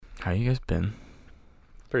How you guys been?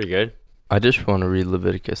 Pretty good. I just want to read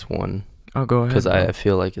Leviticus 1 Oh, go ahead. because bro. I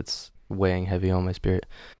feel like it's weighing heavy on my spirit.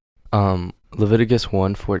 Leviticus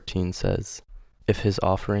 1:14 says, "If his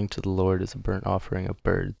offering to the Lord is a burnt offering of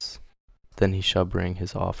birds, then he shall bring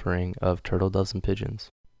his offering of turtle doves and pigeons."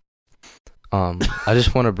 I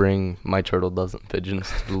just want to bring my turtle doves and pigeons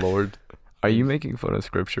to the Lord. Are you making fun of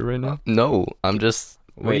scripture right now? No, I'm just.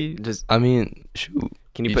 Wait, just I mean, shoot.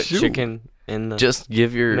 can you you put shoot. chicken in the? Just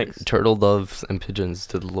give your Mix. turtle doves and pigeons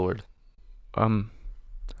to the Lord.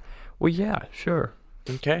 Well, yeah, sure.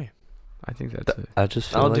 Okay. I think that's it. I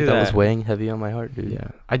just feel I'll like do that was that. weighing heavy on my heart, dude. Yeah,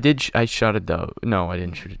 I did. I shot a dove. No, I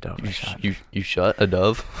didn't shoot a dove. You shot a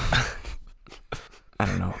dove? I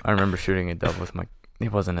don't know. I remember shooting a dove with my.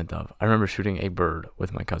 It wasn't a dove. I remember shooting a bird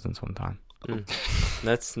with my cousins one time,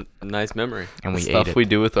 That's a nice memory. and we Stuff ate it. we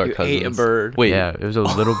do with our You cousins. ate a bird. Wait, Yeah, it was a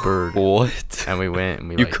little bird, what? and we went and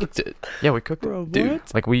we You like. cooked it? Yeah, we cooked it. Bro, Dude.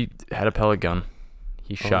 what? Like we had a pellet gun.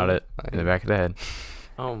 He shot it in the back of the head,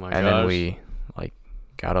 Oh my and gosh. then we like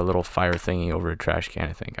got a little fire thingy over a trash can.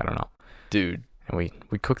 I think I don't know. Dude, And we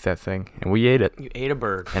cooked that thing and we ate it, You ate a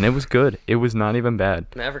bird. and it was good. It was not even bad.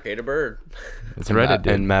 Maverick ate a bird. It's and, Reddit,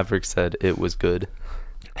 dude. and Maverick said it was good.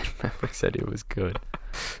 Maverick said it was good.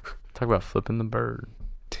 Talk about flipping the bird.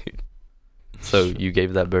 Dude. So you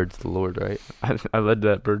gave that bird to the Lord, right? I led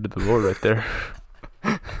that bird to the Lord right there.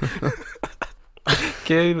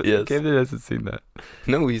 Cam, Yes. Camden hasn't seen that.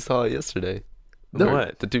 No, we saw it yesterday.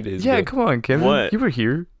 What? The 2 days Yeah, ago. come on, Camden. What? You were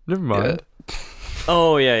here. Never mind.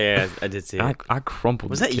 Oh yeah, I did see it. I crumpled.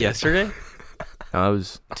 Was the that kid. yesterday? No, that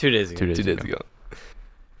was 2 days ago. 2 days, 2 days ago. ago.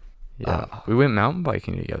 Yeah, we went mountain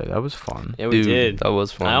biking together. That was fun. Yeah, we Dude, did. that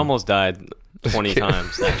was fun. I almost died 20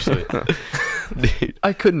 times actually. Dude,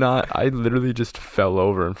 I could not. I literally just fell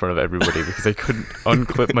over in front of everybody because I couldn't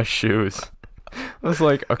unclip my shoes. I was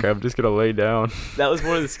like, okay, I'm just gonna lay down. That was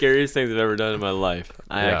one of the scariest things I've ever done in my life.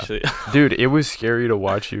 I Yeah. actually, Dude, it was scary to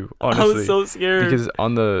watch you, honestly. I was so scared. Because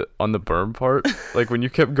on the berm part, like when you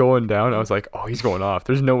kept going down, I was like, oh, he's going off.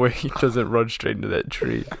 There's no way he doesn't run straight into that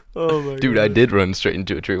tree. Oh my dude, I did run straight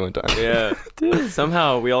into a tree one time. Yeah.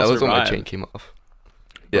 Somehow we all That was when my survived. chain came off.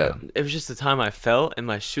 Yeah. It was just the time I fell and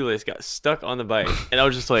my shoelace got stuck on the bike, and I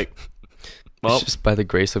was just like, well, It's just by the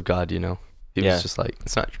grace of God, you know. He Yeah. was just like,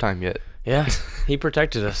 it's not your time yet. yeah, he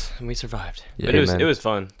protected us and we survived. Yeah, But amen. it was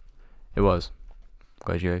fun. It was.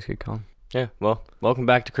 Glad you guys could come. Yeah. Well, welcome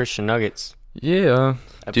back to Christian Nuggets, Yeah.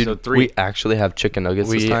 episode Dude, 3. we actually have chicken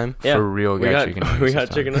nuggets this time. Yeah, for real we got got chicken nuggets we this got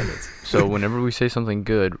time. chicken nuggets. So whenever we say something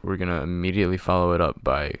good, we're going to immediately follow it up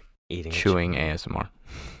by Eating a chewing ASMR.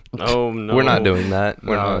 chicken. Oh no, We're not doing that.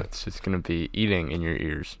 We're No, not. it's just going to be eating in your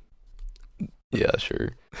ears. Yeah, sure.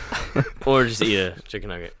 Or just eat a chicken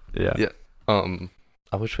nugget. Yeah. Yeah.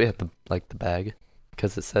 I wish we had the bag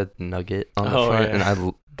because it said nugget on the Oh, front, yeah.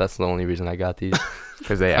 and that's the only reason I got these.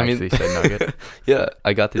 Because they I mean- actually said nugget. Yeah,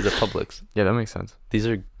 I got these at Publix. Yeah, that makes sense. These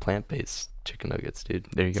are plant-based chicken nuggets, dude.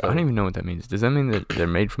 There you go. So- I don't even know what that means. Does that mean that they're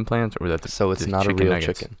made from plants or that So it's the not a chicken real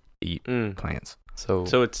nuggets chicken. eat Mm. plants? So,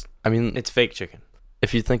 So it's I mean, fake chicken.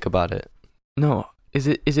 if you think about it, No. Is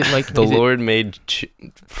it like the is it- Lord made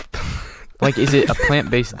like is it a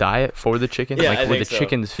plant-based diet for the chicken? Yeah, like I where the think so.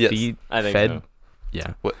 chickens Yes. feed I think fed? so.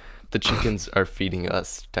 Yeah. the chickens are feeding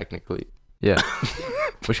us technically. Yeah.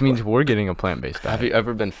 Which means we're getting a plant-based diet. Have you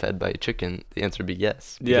ever been fed by a chicken? The answer would be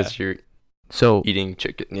yes, Yeah. because you're So eating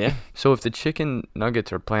chicken. Yeah. so if the chicken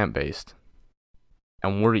nuggets are plant-based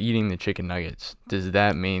and we're eating the chicken nuggets, does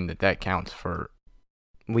that mean that counts for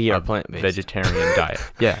We a are plant-based. vegetarian diet?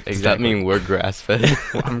 Yeah, exactly. Does that mean we're grass-fed?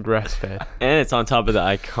 I'm grass-fed? And it's on top of the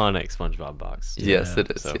iconic SpongeBob box. Yes, Yeah,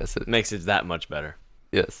 it is. so Yes, it is. Makes it that much better.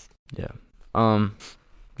 Yes. Yeah.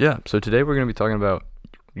 Yeah, so today we're going to be talking about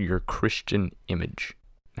your Christian image,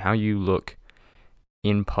 how you look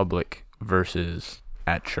in public versus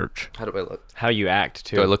at church. How do I look? How you act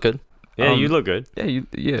too. Do I look good? Yeah, you look good. Yeah, you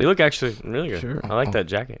You look actually really good. Sure. I like that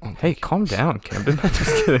jacket. Hey, calm down, Camden.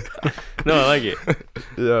 Just kidding. No, I like it.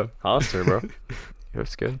 Yeah. Hollister, bro.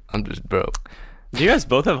 That's good. I'm just bro. Do you guys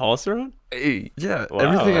both have Hollister on? Hey, Yeah, Wow,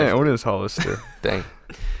 everything I that's- own is Hollister. dang.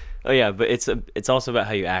 Oh yeah, but it's also about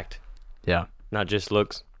how you act, Yeah. not just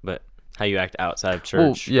looks, but how you act outside of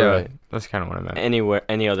Well, church. yeah, right. that's kind of what I meant. Anywhere,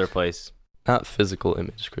 any other place. Not physical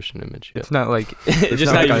image, Christian image. Yeah. It's not like It's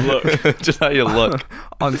just not how you like look. just how you look.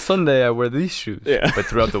 on Sunday I wear these shoes, Yeah. but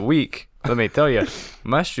throughout the week, let me tell you,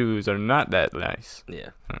 my shoes are not that nice. Yeah.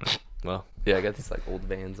 Well, Yeah, I got these like old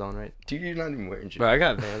Vans on, right? Dude, you're not even wearing shoes. bro, I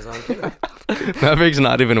got Vans on too. Maverick's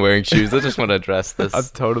not even wearing shoes. I just want to address this. I'm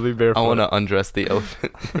totally barefoot. I want to undress the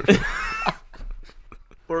elephant.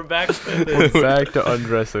 We're back to We're this. back to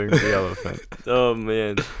undressing the elephant. Oh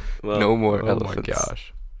man. Well, No more Oh elephants. my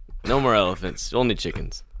gosh. No more elephants. Only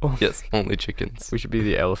chickens. Yes, only chickens. We should be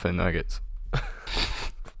the elephant nuggets.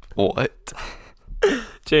 What?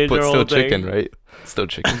 Change But our still whole chicken, thing. right? Still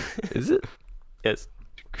chicken. Is it? Yes.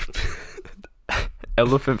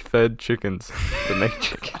 Elephant fed chickens that make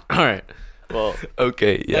chicken. All right. Well,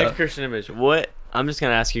 Okay, yeah. next Christian image. What? I'm just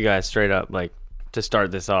gonna ask you guys straight up, like, to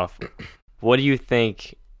start this off. What do you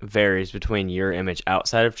think varies between your image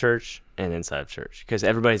outside of church and inside of church? Because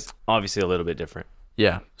everybody's obviously a little bit different.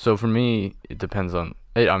 Yeah. So for me, it depends on.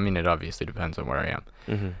 It obviously depends on where I am.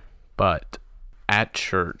 Mm-hmm. But at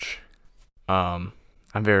church, I'm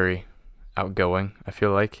very outgoing, I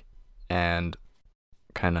feel like, and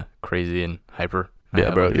kind of crazy and hyper. I Yeah,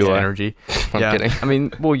 have, bro, like, you this are. energy. I'm Yeah. kidding. I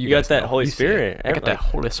mean, well, You guys got that know. Holy You see it. Spirit. I got that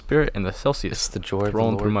Holy Spirit and the Celsius It's the joy of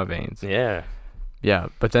thrown the through Lord. my veins. Yeah. Yeah,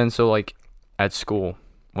 but then so like at school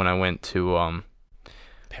when I went to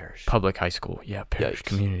Parish. public high school, parish Yikes.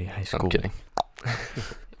 community high school. I'm kidding.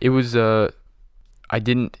 It was it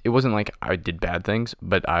wasn't like I did bad things,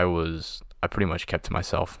 but I pretty much kept to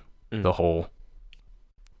myself Mm. the whole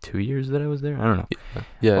 2 years that I was there. I don't know.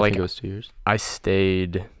 Yeah, I Like- think it was 2 years. I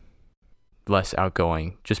stayed less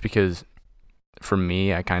outgoing just because for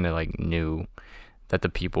me I kind of like knew that the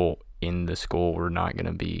people in the school were not going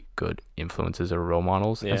to be good influences or role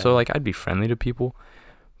models. Yeah. And so like I'd be friendly to people,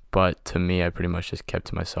 but to me I pretty much just kept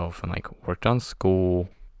to myself and like worked on school,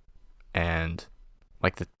 and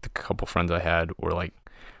like the couple friends I had were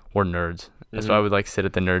nerds. And so I Mhm. would like sit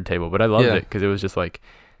at the nerd table, but I loved Yeah. it because it was just like,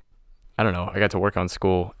 I don't know, I got to work on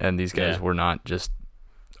school and these guys Yeah. were not just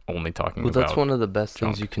only talking Well, about that's one of the best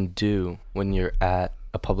things junk. you can do when you're at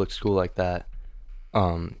a public school like that.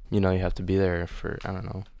 You know, you have to be there for, I don't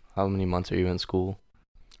know, how many months are you in school?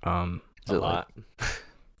 Is A it lot.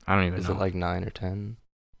 I don't even Is know. it like 9 or 10?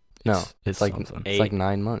 No, it's like something. it's like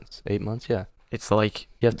 9 months, 8 months. Yeah, It's like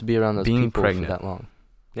you have to be around those Being people pregnant. for that long.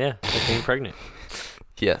 Yeah. Like being pregnant.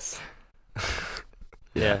 Yes,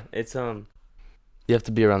 Yeah. It's you have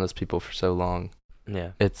to be around those people for so long.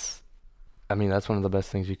 Yeah. I mean, that's one of the best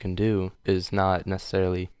things you can do is not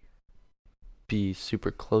necessarily be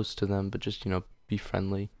super close to them, but just, you know, be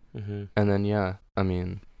friendly. Mm-hmm. And then, yeah, I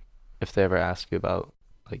mean, if they ever ask you about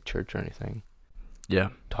like church or anything, yeah.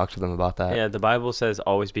 talk to them about that. Yeah. The Bible says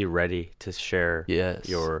always be ready to share Yes.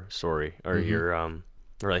 your story or Mhm. your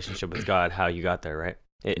relationship with God, how you got there, right?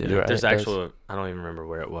 Yeah, right, There's it does. actual, I don't even remember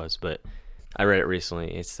where it was, but I read it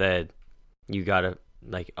recently. It said you gotta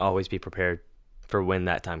like always be prepared for when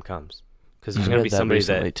that time comes, because there's I gonna read be that somebody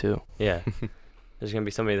recently that too. yeah, there's gonna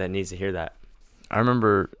be somebody that needs to hear that. I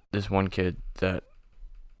remember this one kid that,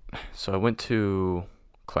 so I went to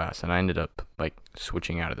class and I ended up like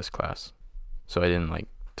switching out of this class. So I didn't like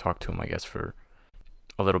talk to him, I guess, for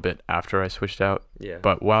a little bit after I switched out. Yeah.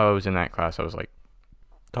 But while I was in that class, I was like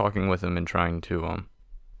talking with him and trying to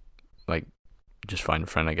like just find a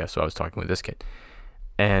friend, I guess. So I was talking with this kid,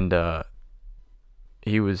 and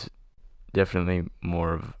he was definitely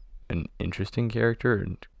more of an interesting character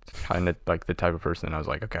and kind of like the type of person that I was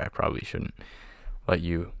like, okay, I probably shouldn't let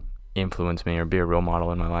you influence me or be a role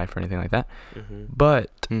model in my life or anything like that. Mm-hmm. But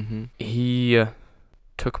Mm-hmm. he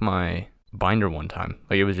took my binder one time,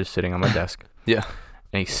 like it was just sitting on my desk, Yeah.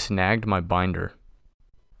 and he snagged my binder.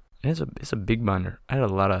 And it's a big binder. I had a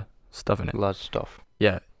lot of stuff in it. A lot of stuff.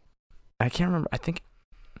 Yeah. I can't remember. I think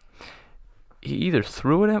he either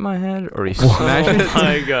threw it at my head or he smacked Oh it.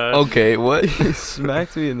 my god. Okay, what? He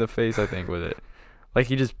smacked me in the face, I think, with it. Like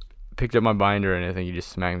he just picked up my binder and I think he just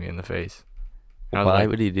smacked me in the face. And I was Why like,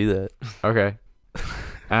 would he do that? okay.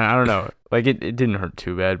 And I don't know. Like it didn't hurt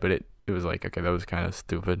too bad, but it was like, okay, that was kind of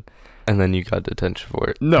stupid. And then you got detention for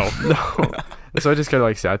it. No. So I just kind of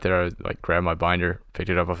like sat there. I was, like grabbed my binder, picked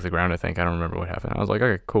it up off the ground, I think. I don't remember what happened. I was like,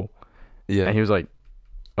 okay, cool. Yeah. And he was like,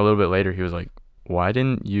 a little bit later, he was like, why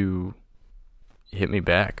didn't you hit me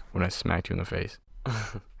back when I smacked you in the face?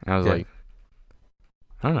 And I was Yeah. like,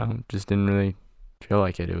 I don't know, just didn't really feel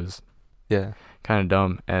like it. It was Yeah. kind of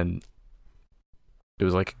dumb, and it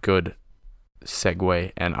was like a good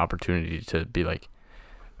segue and opportunity to be like,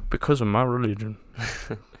 because of my religion.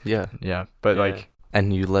 Yeah. Yeah, but Yeah. like,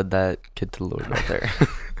 And you led that kid to the Lord right there.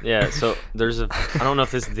 Yeah, so there's I don't know if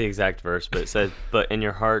this is the exact verse, but it said, but in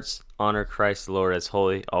your hearts honor Christ the Lord as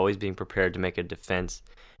holy, always being prepared to make a defense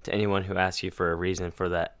to anyone who asks you for a reason for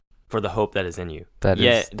the hope that is in you. That is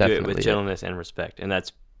Yet do it definitely with it. gentleness and respect. And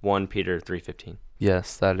that's 1 Peter 3:15.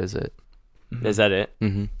 Yes, that is it. Is that it?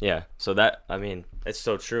 Mm-hmm. Yeah. So that, I mean, it's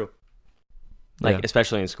so true. Like, Yeah.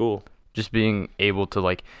 especially in school. Just being able to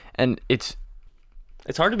like, and It's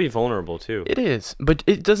hard to be vulnerable too. it is, but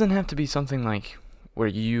it doesn't have to be something like where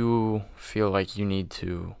you feel like you need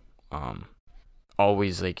to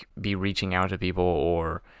always like be reaching out to people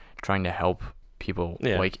or trying to help people.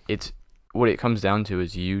 Yeah. Like, it's what it comes down to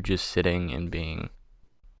is you just sitting and being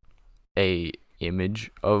a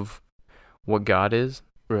image of what God is.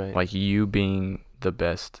 Right. Like, you being the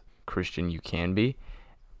best Christian you can be,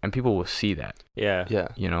 and people will see that, Yeah. yeah.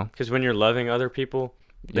 you know? Because when you're loving other people,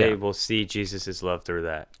 they Yeah. will see Jesus' love through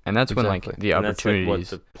that. And that's when, like, Exactly. the And that's like what opportunities...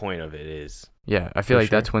 the point of it is. Yeah, I feel For like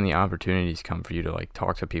that's sure. when the opportunities come for you to, like,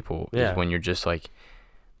 talk to people. Yeah. Is when you're just, like,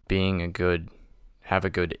 have a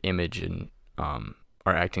good image and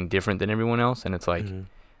are acting different than everyone else. And it's like, Mhm.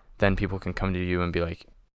 then people can come to you and be like,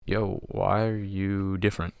 yo, why are you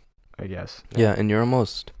different, I guess. Yeah, and you're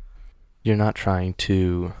not trying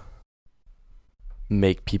to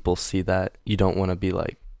make people see that. You don't want to be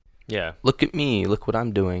like, Yeah. look at me, look what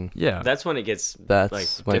I'm doing. Yeah. That's when it gets That's like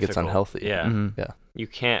when it gets difficult. unhealthy. Yeah. Mhm. You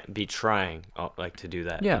can't be trying like to do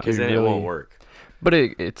that. Yeah. Because You then it really- won't work. But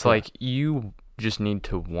it's Yeah. like you just need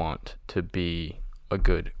to want to be a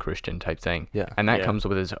good Christian type thing. Yeah. And that Yeah. comes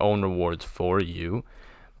with its own rewards for you.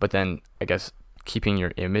 But then I guess keeping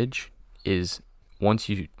your image is, once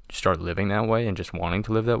you start living that way and just wanting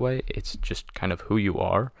to live that way, it's just kind of who you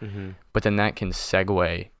are. Mm-hmm. But then that can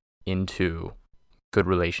segue into good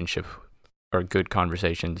relationship or good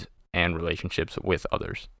conversations and relationships with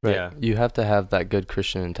others. Right. Yeah. You have to have that good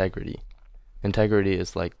Christian integrity. Integrity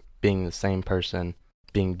is like being the same person,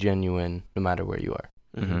 being genuine no matter where you are.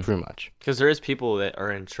 Mhm. Pretty much. Because there is people that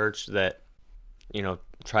are in church that,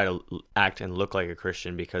 try to act and look like a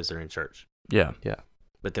Christian because they're in church. Yeah.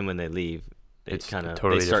 But then when they leave, It's they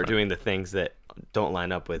totally start different. doing the things that don't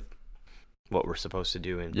line up with what we're supposed to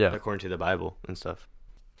do according to the Bible and stuff.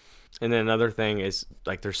 And then another thing is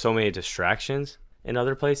like there's so many distractions in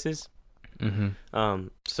other places. Mm-hmm.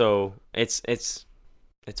 So it's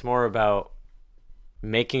more about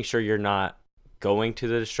making sure you're not going to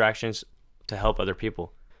the distractions to help other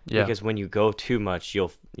people. Yeah. Because when you go too much,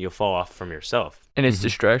 you'll fall off from yourself. And it's Mhm.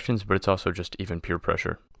 distractions, but it's also just even peer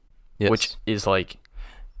pressure, Yes. which is like,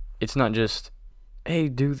 it's not just, hey,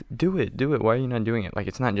 do it. Why are you not doing it? Like,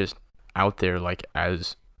 it's not just out there like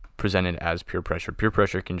as presented as peer pressure. Peer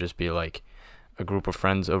pressure can just be like a group of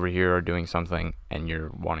friends over here are doing something and you're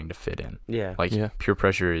wanting to fit in. Yeah. Like, Yeah. peer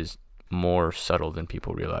pressure is more subtle than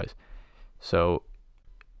people realize. So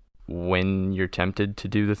when you're tempted to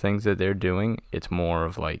do the things that they're doing, it's more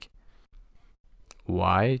of like,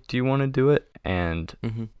 why do you want to do it? And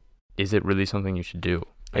Mhm. is it really something you should do?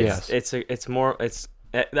 I guess.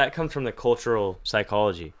 That comes from the cultural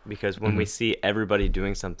psychology, because when we Mhm. see everybody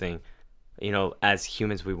doing something, as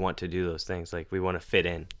humans, we want to do those things. Like we want to fit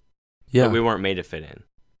in. Yeah. But we weren't made to fit in.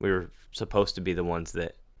 We were supposed to be the ones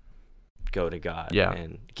that go to God Yeah.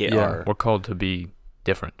 and get Yeah. our We're called to be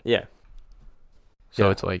different. yeah. So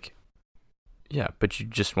Yeah. it's like, yeah, but you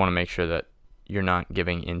just want to make sure that you're not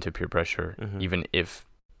giving into peer pressure, Mhm. even if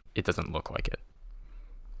it doesn't look like it.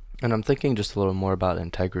 And I'm thinking just a little more about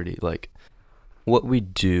integrity, like what we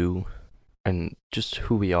do and just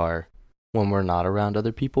who we are when we're not around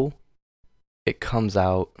other people. It comes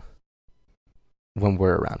out when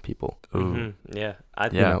we're around people. Ooh. Mhm. Yeah. I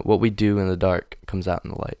think You know, what we do in the dark comes out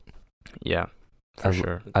in the light. Yeah, for I,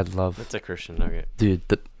 sure. I love, that's a Christian nugget. dude.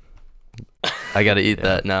 I gotta eat Yeah.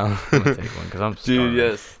 that now. I'm gonna take one because I'm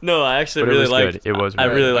starving. No, I actually But it really was liked good. It was I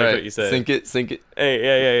good. really liked Alright, what you said. Sink it.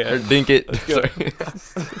 Hey, yeah. Or dink it. Let's go.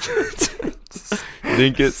 Sorry.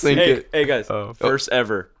 Dink it, sink Hey, it. hey guys, Oh, first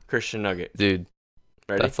ever Christian nugget. Dude,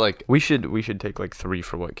 Ready? that's like, we should take like 3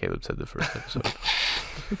 for what Caleb said the first episode.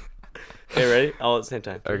 Hey, ready? All at the same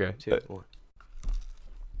time. 3, Okay. 2, 1.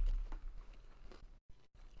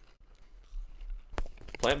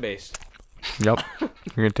 Plant-based. Yep. You're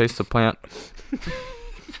gonna taste the plant.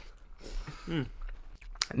 Mm.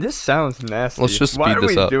 This sounds nasty. Let's just Why speed are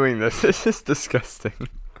this we up. doing this? This is disgusting.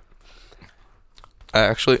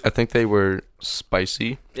 I think they were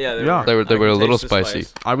spicy. Yeah, Yeah. They were I a can little taste the spicy.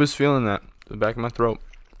 spice. I was feeling that the back of my throat.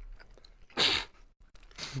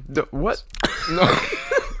 What? No.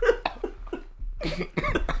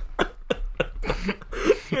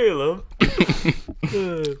 Caleb.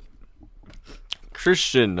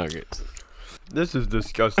 Christian nuggets. This is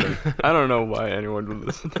disgusting. I don't know why anyone would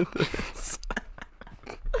listen to this.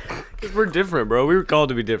 Because we're different, bro. We were called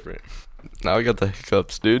to be different. Now I got the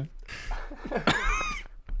hiccups, dude.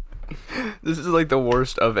 This is like the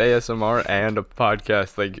worst of ASMR and a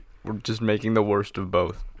podcast. Like, we're just making the worst of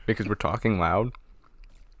both because we're talking loud,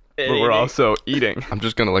 but we're also eating. I'm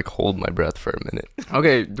just gonna like hold my breath for a minute.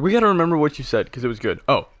 Okay, we gotta remember what you said because it was good.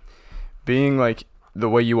 Oh, being like the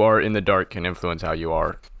way you are in the dark can influence how you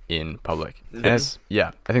are in public. And Yes.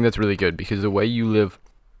 yeah, I think that's really good because the way you live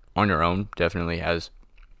on your own definitely has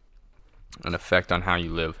an effect on how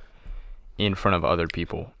you live in front of other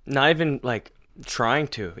people. Not even like trying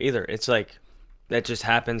to either. It's like that just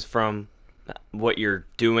happens from what you're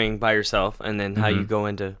doing by yourself, and then how you go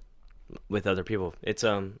into with other people. It's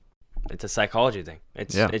a psychology thing.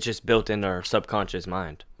 It's just built into our subconscious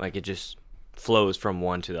mind. Like it just flows from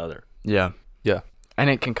one to the other. Yeah. Yeah. And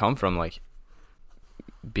it can come from like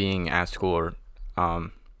being at school or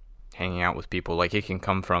hanging out with people. Like it can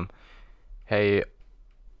come from, hey,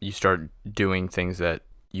 you start doing things that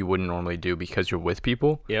you wouldn't normally do because you're with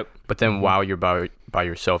people. Yep. But then while you're by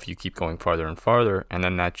yourself, you keep going farther and farther, and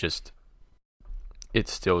then that just, it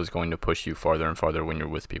still is going to push you farther and farther when you're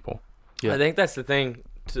with people. Yeah. I think that's the thing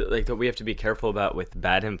that we have to be careful about with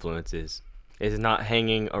bad influences, is not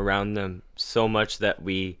hanging around them so much that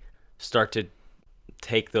we start to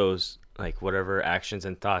take those like whatever actions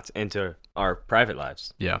and thoughts into our private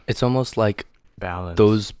lives. Yeah. It's almost like Balance.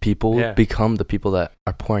 those people Yeah. become the people that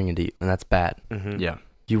are pouring into you, and that's bad. Mm-hmm. Yeah.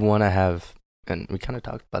 You want to have, and we kind of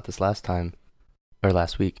talked about this last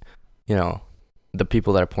week, you know, the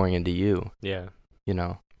people that are pouring into you, Yeah. you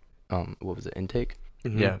know, what was it, intake?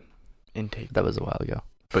 Mm-hmm. Yeah. Intake. That was a while ago.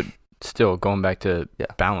 Still going back to Yeah.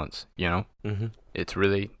 balance, you know, Mm-hmm.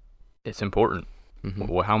 it's important. Mm-hmm.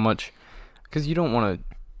 Well, how much, because you don't want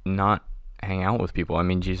to not hang out with people. I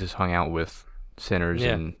mean, Jesus hung out with sinners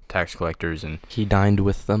Yeah. and tax collectors and He dined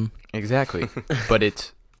with them. exactly. But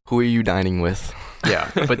it's, Who are you dining with? yeah.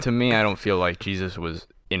 But to me, I don't feel like Jesus was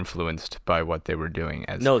influenced by what they were doing.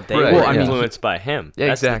 As No, they Right, were yeah. influenced by him. Yeah,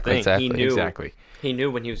 That's exactly, the thing. exactly. He knew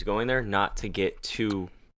when he was going there not to get too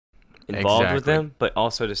involved with Exactly. them, but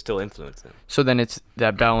also to still influence them. So then it's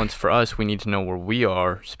that balance for us. We need to know where we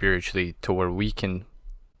are spiritually to where we can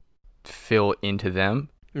fill into them,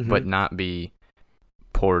 but not be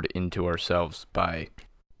poured into ourselves by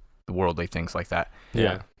worldly things like that.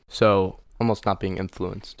 Yeah. So Almost not being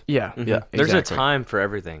influenced. yeah, Mhm. Yeah, There's exactly. a time for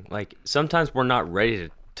everything. Like sometimes we're not ready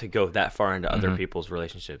to go that far into other Mhm. people's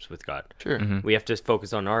relationships with God. Sure. Mhm. We have to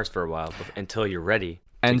focus on ours for a while until you're ready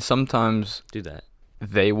And sometimes to do that.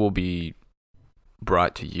 they will be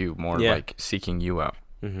brought to you more Yeah. like seeking you out.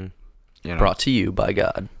 Mm-hmm. You know, Brought to you by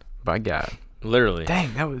God. by God. Literally.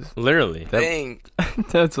 Dang, that was Literally. Dang.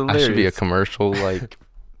 that's I hilarious. should be a commercial like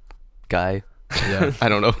guy. yeah I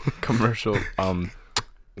don't know. commercial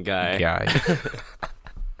Guy. guy.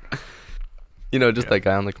 You know, just Yeah. that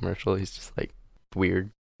guy on the commercial. He's just like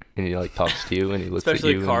weird, and he like talks to you, and he looks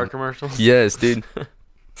Especially at you. car and- commercials. Yes, dude.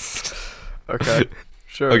 Okay,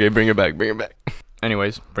 sure. Okay, bring it back. Bring it back.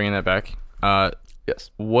 Anyways, bringing that back.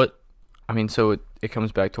 Yes. So it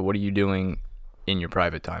comes back to what are you doing in your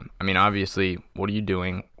private time? I mean, obviously, what are you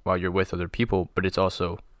doing while you're with other people, but it's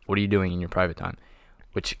also what are you doing in your private time,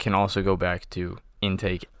 which can also go back to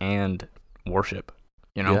intake and worship.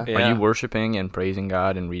 You know, Yeah. are Yeah. you worshiping and praising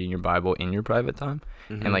God and reading your Bible in your private time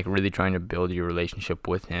Mhm. and like really trying to build your relationship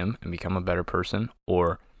with Him and become a better person?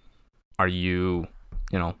 Or are you,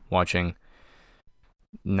 watching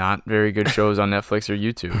not very good shows on Netflix or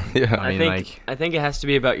YouTube? Yeah. I mean, I think it has to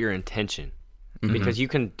be about your intention, Mhm. because you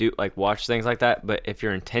can watch things like that, but if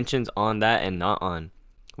your intention's on that and not on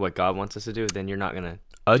what God wants us to do, then you're not gonna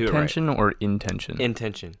do it right. attention or intention?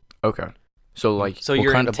 Intention. Okay. So like, So Well,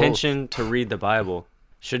 your kind of both. intention to read the Bible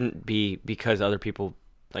shouldn't be because other people,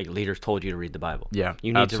 like leaders, told you to read the Bible. yeah,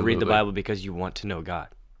 You need to read the absolutely. Bible because you want to know God.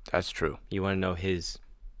 That's true. You want to know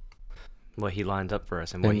what He lined up for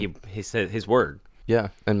us and what And- he said, His word. Yeah.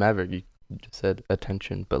 And Maverick, you just said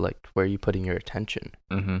attention, but like, where are you putting your attention?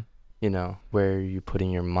 Mm-hmm. You know, where are you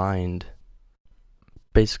putting your mind?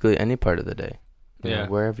 Basically, any part of the day. You know, Yeah.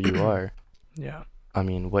 wherever you are. Yeah. I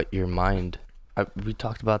mean, what your mind. We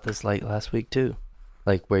talked about this like last week too,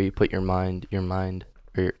 like where you put your mind, or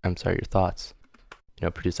your thoughts. You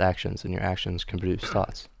know, produce actions, and your actions can produce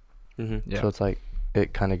thoughts. Mm-hmm. Yeah. So it's like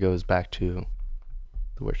it kind of goes back to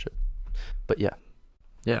the worship. But yeah,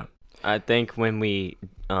 Yeah. I think when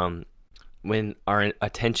when our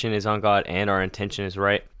attention is on God and our intention is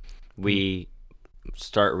right, we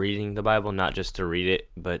start reading the Bible, not just to read it,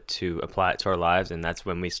 but to apply it to our lives, and that's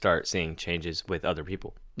when we start seeing changes with other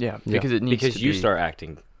people. Yeah. Yeah. Because it needs Because to you be, start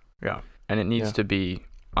acting. Yeah. And it needs Yeah. to be,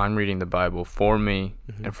 I'm reading the Bible for me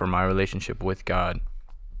Mhm. and for my relationship with God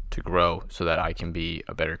to grow so that I can be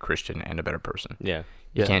a better Christian and a better person. Yeah.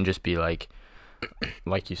 You Yeah. can't just be like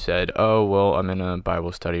you said, oh, well, I'm in a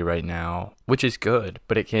Bible study right now, which is good,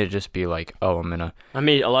 but it can't just be like, oh, I'm in a, I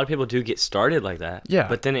mean, a lot of people do get started like that. Yeah.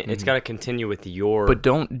 But then it's Mhm. got to continue with your. but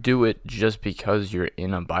don't do it just because you're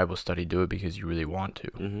in a Bible study. Do it because you really want to.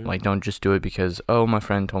 Mhm. Like, don't just do it because, oh, my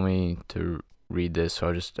friend told me to read this,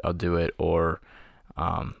 so I'll do it. Or,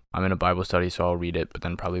 I'm in a Bible study, so I'll read it, but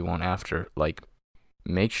then probably won't after. Like,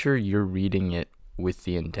 make sure you're reading it with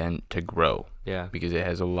the intent to grow, Yeah. because it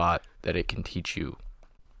has a lot that it can teach you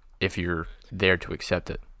if you're there to accept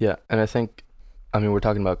it. Yeah, and I think, I mean, we're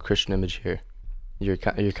talking about Christian image here. You're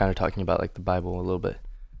kind of talking about like the Bible a little bit.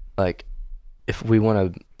 Like, if we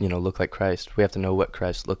want to, look like Christ, we have to know what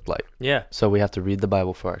Christ looked like. Yeah. So we have to read the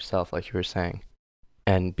Bible for ourselves, like you were saying,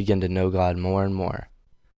 and begin to know God more and more.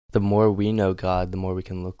 The more we know God, the more we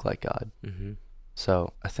can look like God. Mm-hmm.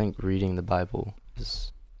 So I think reading the Bible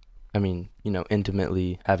is,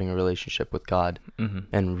 intimately having a relationship with God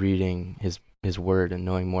and reading his word and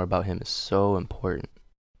knowing more about him is so important,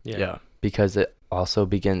 Yeah. because it also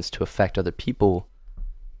begins to affect other people,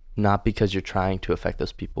 not because you're trying to affect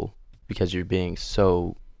those people, because you're being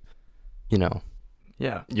so, Yeah.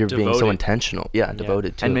 you're being so Devoted. intentional. Yeah,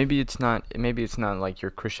 devoted to And it. maybe it's not like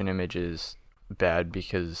your Christian image is bad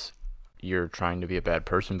because you're trying to be a bad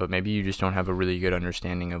person, but maybe you just don't have a really good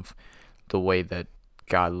understanding of the way that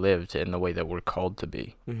God lived and the way that we're called to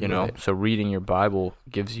be, Right. So reading your Bible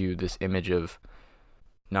gives you this image of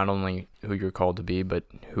not only who you're called to be, but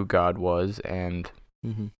who God was and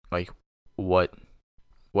Mm-hmm. like what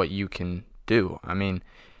you can do. I mean,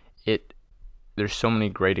 there's so many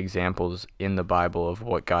great examples in the Bible of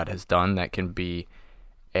what God has done that can be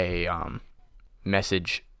a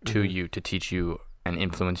message to you to teach you and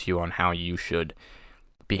influence you on how you should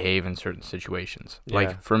behave in certain situations. Yeah.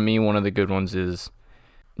 Like for me, one of the good ones is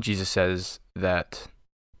Jesus says that,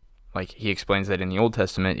 like, he explains that in the Old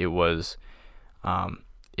Testament it was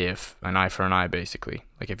if an eye for an eye, basically.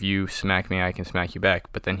 Like, if you smack me, I can smack you back.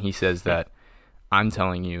 But then he says that I'm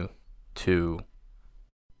telling you to,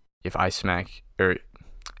 if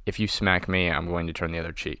you smack me, I'm going to turn the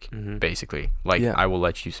other cheek, basically. Like, Yeah. I will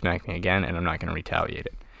let you smack me again, and I'm not going to retaliate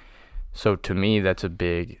it. So to me, that's a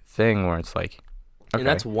big thing where it's like, okay. And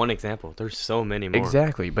that's one example. There's so many more.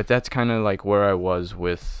 Exactly, but that's kind of like where I was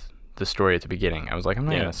with the story at the beginning. I was like, I'm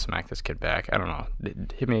not Yeah. going to smack this kid back. I don't know.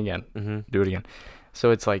 Hit me again. Mm-hmm. Do it again.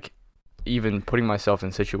 So it's like, even putting myself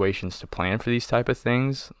in situations to plan for these type of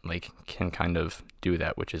things, like, can kind of do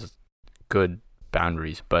that, which is good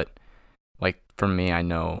boundaries. But like for me, I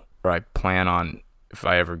know, or I plan on, if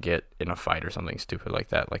I ever get in a fight or something stupid like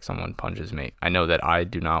that, like someone punches me, I know that I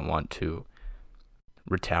do not want to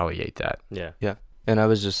retaliate that. Yeah. And I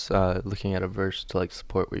was just looking at a verse to like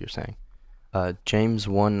support what you're saying. James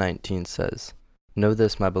 1:19 says, "Know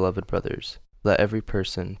this, my beloved brothers, let every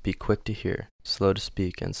person be quick to hear, slow to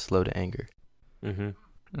speak, and slow to anger."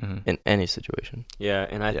 Mm-hmm. In any situation. Yeah,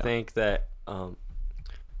 and I Yeah. think that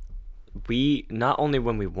we, not only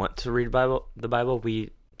when we want to read the Bible,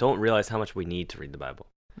 we don't realize how much we need to read the Bible.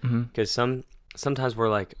 Mm-hmm. Because sometimes we're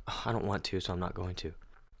like, oh, I don't want to, so I'm not going to.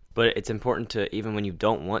 But it's important to, even when you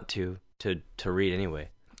don't want to read anyway.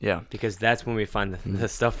 Yeah. Because that's when we find the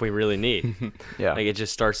stuff we really need. Yeah. Like, it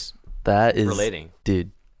just starts That is, relating.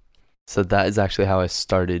 dude. So that is actually how I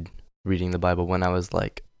started reading the Bible when I was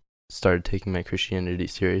like, started taking my Christianity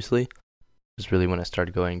seriously. It was really when I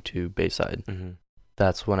started going to Bayside. Mm-hmm.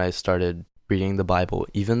 That's when I started reading the Bible,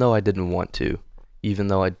 even though I didn't want to, even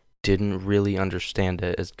though I didn't really understand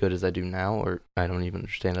it as good as I do now, or I don't even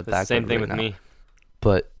understand it The that same good thing right with now. me.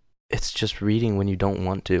 But it's just reading when you don't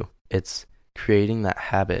want to. It's creating that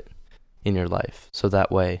habit in your life, so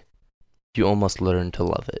that way you almost learn to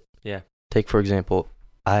love it. Yeah. Take, for example,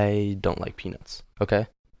 I don't like peanuts, okay?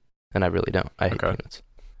 And I really don't. I hate Okay. peanuts.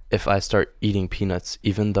 If I start eating peanuts,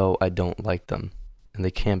 even though I don't like them, and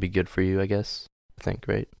they can be good for you, I guess, I think,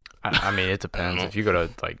 right? I mean, it depends. know. If you go to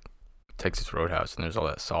like Texas Roadhouse and there's all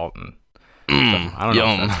that salt and stuff, I don't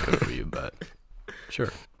know if that's good for you, but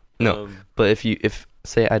sure. No. But if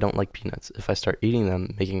say I don't like peanuts, if I start eating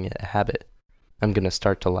them, making it a habit, I'm going to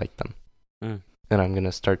start to like them. Mm. And I'm going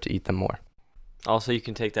to start to eat them more. Also, you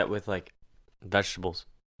can take that with, like, vegetables.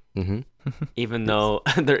 Mm-hmm. Even though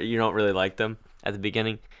you don't really like them at the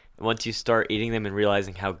beginning, once you start eating them and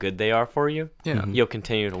realizing how good they are for you, Yeah. Mhm. you'll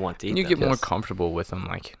continue to want to eat And you them. get more Yes. comfortable with them,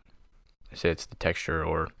 like, say it's the texture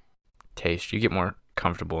or taste. You get more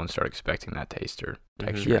comfortable and start expecting that taste or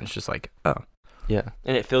texture. Yeah. And it's just like, oh. Yeah.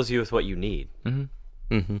 And it fills you with what you need. Mm-hmm.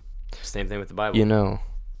 Mm-hmm. Same thing with the Bible. You know,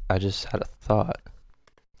 I just had a thought.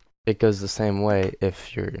 It goes the same way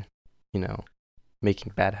if you're,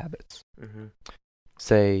 making bad habits. Mm-hmm.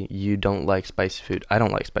 Say you don't like spicy food. I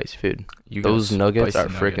don't like spicy food. You got Those nuggets spicy are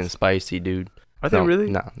freaking nuggets. spicy, dude. Are they No, really?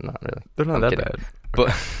 No, not really. They're not I'm that kidding. bad.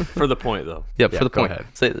 But For the point, though. yeah, Yeah, for the go point.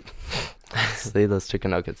 ahead. Say those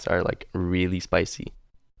chicken nuggets are like really spicy,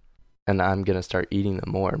 and I'm gonna start eating them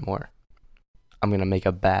more and more. I'm gonna make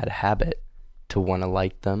a bad habit to want to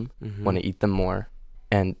like them, Mm-hmm. want to eat them more,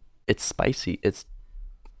 and it's spicy. It's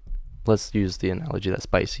let's use the analogy that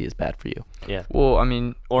spicy is bad for you. Yeah. Well, I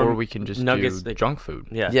mean, Or or we can just nuggets, do like- junk food.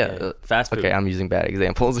 Yeah. Yeah, Fast food. Okay, I'm using bad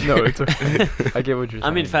examples. No, it's okay. I get what you're saying.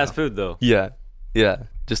 I mean, fast though. food though. Yeah. Yeah.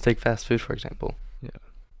 Just take fast food, for example. Yeah.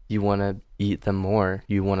 You want to eat them more.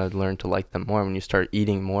 You want to learn to like them more when you start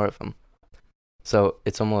eating more of them. So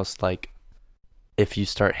it's almost like if you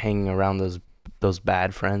start hanging around those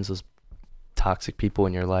bad friends, those toxic people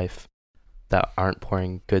in your life that aren't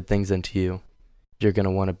pouring good things into you, you're going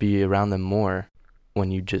to want to be around them more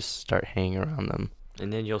when you just start hanging around them.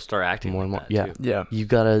 And then you'll start acting More like and more- that too. Yeah. You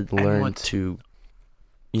got to learn what's- to,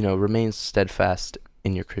 remain steadfast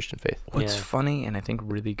in your Christian faith. What's Yeah. funny and I think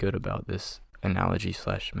really good about this analogy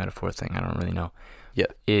 / metaphor thing, I don't really know. Yeah.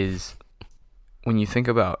 Is when you think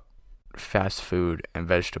about fast food and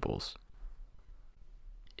vegetables,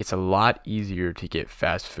 it's a lot easier to get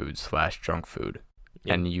fast food / junk food,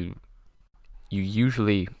 Yeah. and you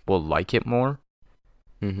usually will like it more.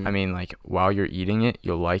 Mm-hmm. I mean, like while you're eating it,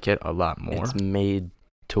 you'll like it a lot more. It's made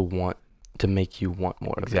to make you want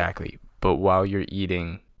more of it. Exactly. But when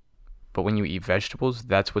you eat vegetables,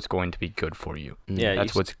 that's what's going to be good for you. Yeah,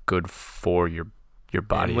 That's what's good for your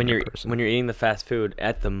body. And when and your you're person. when you're eating the fast food,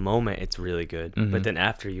 at the moment it's really good, Mhm. but then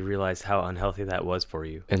after you realize how unhealthy that was for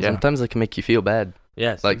you. And Yeah. sometimes it can make you feel bad.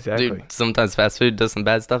 Yes. Like, Exactly. dude, sometimes fast food does some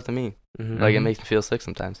bad stuff to me. Mhm. Like, it Mhm. makes me feel sick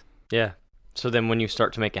sometimes. Yeah. So then when you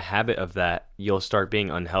start to make a habit of that, you'll start being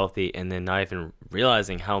unhealthy and then not even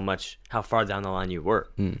realizing how far down the line you were.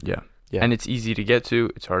 Mm. Yeah. Yeah. And it's easy to get to.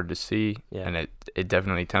 It's hard to see. Yeah. And it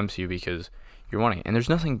definitely tempts you because you're wanting it. And there's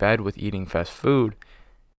nothing bad with eating fast food,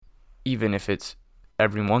 even if it's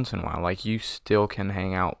every once in a while. Like, you still can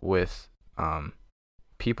hang out with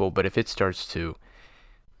people, but if it starts to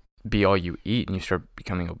be all you eat and you start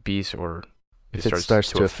becoming obese, or If it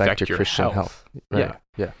starts to affect your Christian health. Right. Yeah.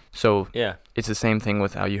 Yeah. So Yeah. it's the same thing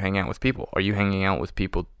with how you hang out with people. Are you hanging out with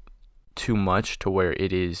people too much to where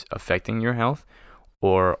it is affecting your health?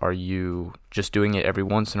 Or are you just doing it every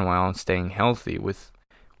once in a while and staying healthy with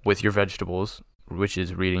your vegetables, which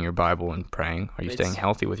is reading your Bible and praying? Are you staying It's-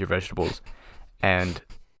 healthy with your vegetables and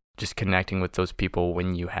just connecting with those people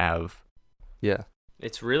when you Yeah.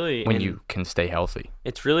 It's really you can stay healthy?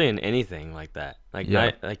 It's really in anything like that. Like Yeah.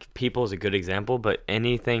 not like people is a good example, but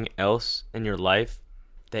anything else in your life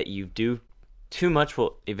that you do too much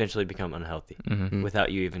will eventually become unhealthy Mm-hmm. Mm.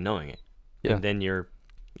 without you even knowing it. Yeah. And then you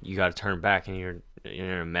got to turn back and you're in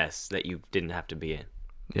a mess that you didn't have to be in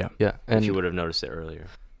Yeah. if And you would have noticed it earlier.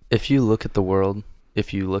 if you look at the world,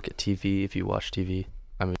 if you look at TV, if you watch TV,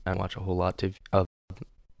 I mean, I watch a whole lot of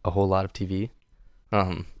TV.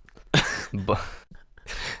 But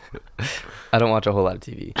I don't watch a whole lot of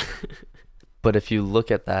TV. But if you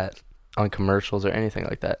look at that on commercials or anything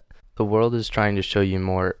like that, the world is trying to show you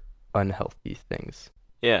more unhealthy things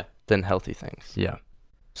Yeah. than healthy things. Yeah.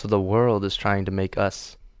 So the world is trying to make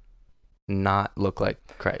us not look like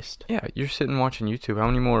Christ. Yeah. You're sitting watching YouTube. How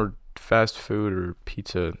many more fast food or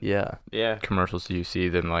pizza Yeah. Yeah. commercials do you see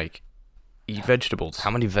than like eat vegetables?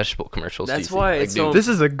 How many vegetable commercials do you That's see? why Like, it's dude, so This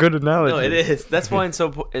is a good analogy. No, it is. That's why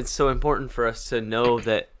it's so important for us to know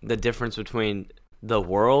that the difference between the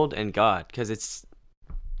world and God, because it's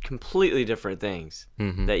completely different things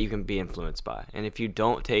Mhm. that you can be influenced by. And if you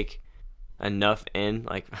don't take enough in,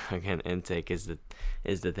 like again, intake is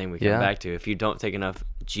the thing we come Yeah. back to. If you don't take enough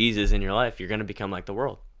Jesus in your life, you're gonna become like the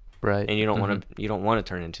world, Right. and you don't want to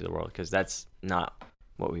turn into the world because that's not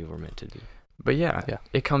what we were meant to do. But yeah, Yeah.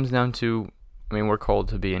 it comes down to, I mean, we're called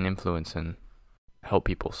to be an influence and help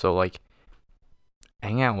people. So, like,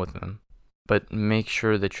 hang out with them, but make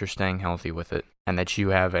sure that you're staying healthy with it and that you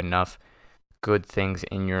have enough good things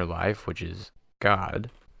in your life, which is God,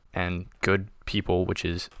 and good people, which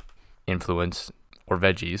is influence or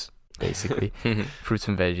veggies, basically, fruits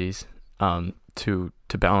and veggies, to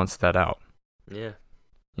balance that out, Yeah.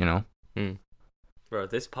 you know? Mm. Bro,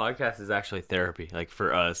 this podcast is actually therapy. Like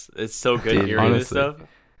for us, it's so good Dude, hearing this honestly. stuff.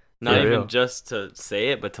 Not For even real. just to say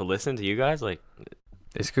it, but to listen to you guys. Like It's good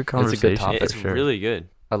It's a good conversation. topic. it's for sure. really good.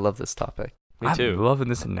 I love this topic. Me I'm too. loving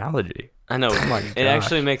this analogy. I know. Oh my It gosh.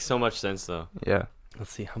 actually makes so much sense though. Yeah.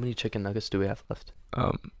 Let's see, how many chicken nuggets do we have left?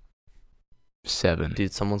 7.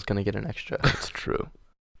 Dude, someone's gonna get an extra. That's true.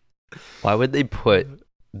 Why would they put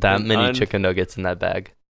that An many chicken nuggets in that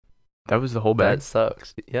bag? That was the whole bag. That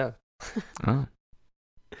sucks. Yeah. Oh.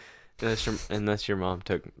 Unless your mom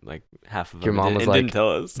took like half of them Your mom and was didn't like,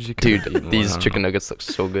 tell us. She could've eaten Dude, one, these I don't chicken know. nuggets look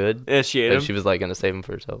so good. Yeah, she ate And them. she was like gonna save them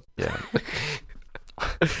for herself. Yeah.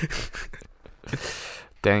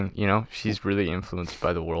 Dang, you know, she's really influenced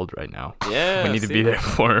by the world right now. Yeah, we need to see? be there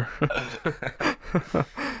for her.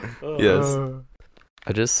 Yes.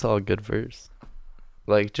 I just saw a good verse.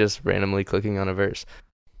 Like just randomly clicking on a verse.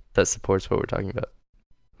 that supports what we're talking about.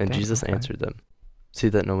 And Dang, Jesus okay. answered them, "See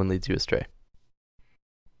that no one leads you astray."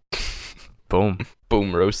 Boom.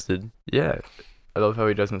 Boom, roasted. Yeah. I love how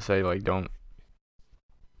he doesn't say, like, don't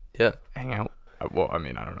Yeah. hang out. Well, I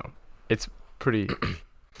mean, I don't know. It's pretty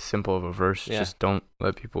simple of a verse. Yeah. Just don't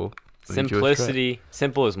let people lead you astray. Simplicity,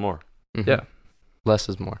 simple is more. Mhm. Yeah. Less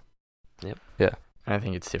is more. And I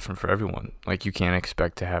think it's different for everyone. Like, you can't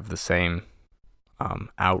expect to have the same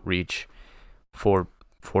outreach for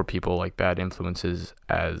people like bad influences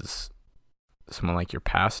as someone like your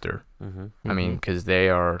pastor. Mm-hmm. I mean, because they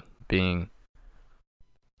are being,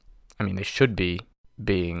 they should be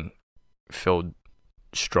being filled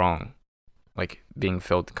strong, like being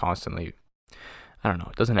filled constantly. I don't know.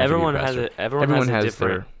 It doesn't have Everyone to be a has pastor. everyone has a has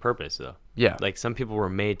different their- purpose though. Yeah. Like some people were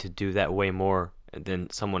made to do that way more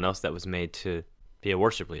than someone else that was made to be a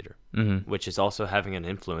worship leader, Mm-hmm. which is also having an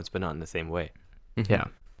influence, but not in the same way. Yeah.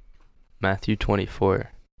 Matthew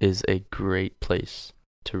 24 is a great place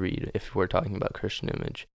to read if we're talking about Christian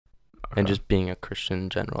image and Okay. just being a Christian in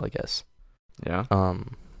general, I guess. Yeah.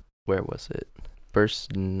 Where was it? Verse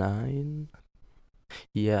 9?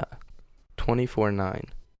 Yeah. 24:9.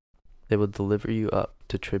 They will deliver you up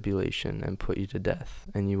to tribulation and put you to death,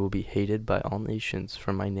 and you will be hated by all nations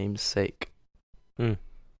for my name's sake.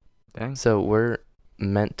 Dang. So we're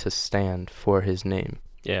meant to stand for his name,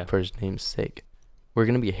 Yeah. for his name's sake. We're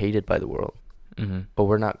going to be hated by the world, Mm-hmm. but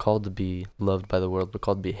we're not called to be loved by the world. We're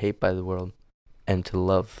called to be hated by the world and to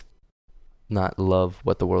love, not love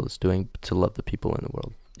what the world is doing, but to love the people in the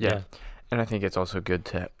world. Yeah. And I think it's also good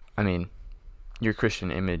to, your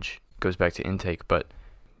Christian image goes back to intake, but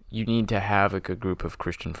you need to have a good group of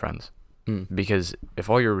Christian friends. Because if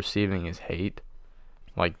all you're receiving is hate,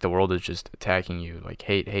 like the world is just attacking you, like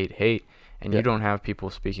hate, and Yeah. you don't have people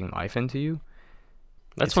speaking life into you.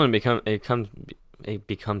 That's It's- when it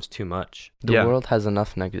becomes too much. The Yeah. world has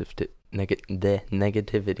enough negativity.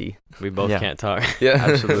 We both Yeah. can't talk. Yeah,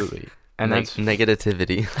 Absolutely. And that's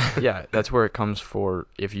negativity. yeah, that's where it comes for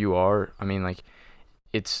if you are,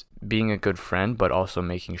 it's being a good friend, but also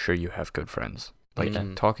making sure you have good friends. Like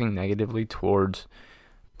Mhm. talking negatively towards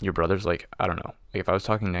your brothers, like, I don't know. Like if I was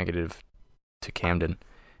talking negative to Camden,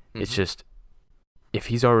 it's just, if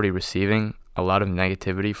he's already receiving a lot of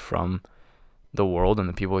negativity from the world and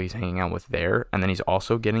the people he's hanging out with there, and then he's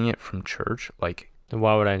also getting it from church, like, Then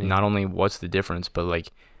why would I need not only what's the difference, but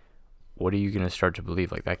like, what are you going to start to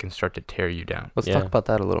believe? Like, that can start to tear you down. Let's Yeah. talk about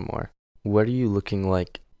that a little more. What are you looking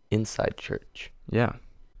like inside church Yeah.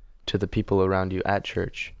 to the people around you at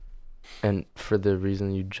church? And for the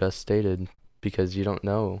reason you just stated, because you don't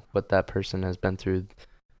know what that person has been through,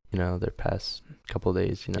 their past couple of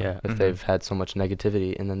days, Yeah. if Mhm. they've had so much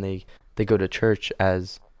negativity, and then they go to church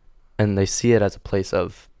and they see it as a place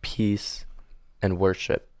of peace and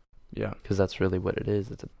worship, Yeah. because that's really what it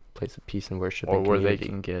is. It's a place of peace and worship Or and where they community.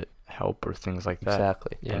 can get help or things like that.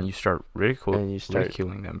 Exactly. Yeah. And you start And you start,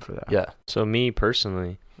 ridiculing them for that. yeah. So me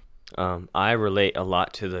personally, I relate a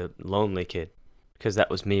lot to the lonely kid because that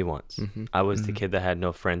was me once. Mm-hmm. I was the Mhm. kid that had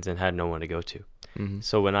no friends and had no one to go to. Mm-hmm.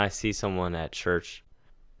 So when I see someone at church,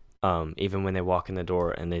 even when they walk in the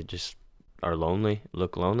door and they just are lonely,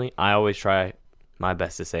 look lonely, I always try my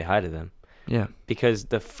best to say hi to them Yeah. because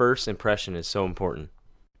the first impression is so important.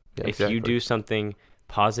 Yeah, If you do something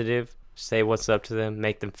positive, say what's up to them,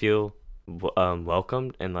 make them feel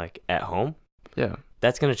welcomed and like at home, Yeah.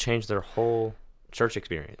 that's going to change their whole church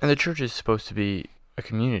experience. And the church is supposed to be a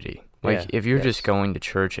community. Like, Yeah. if you're Yes. just going to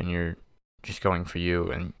church and you're just going for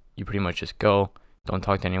you and you pretty much just go, don't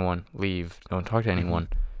talk to anyone, leave, don't talk to anyone,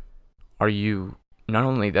 are you, not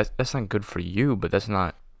only, that's not good for you, but that's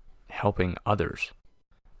not helping others.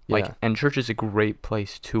 Like, Yeah. and church is a great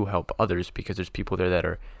place to help others because there's people there that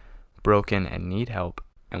are broken and need help,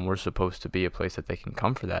 and we're supposed to be a place that they can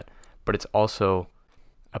come for that. But it's also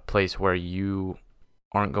a place where you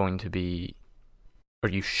aren't going to be, or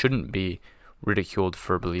you shouldn't be, ridiculed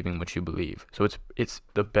for believing what you believe. So it's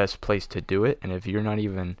the best place to do it. And if you're not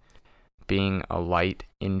even being a light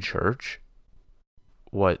in church,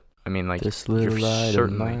 This little light of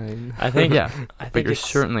certainly- mine. I think yeah, I think but you're it's-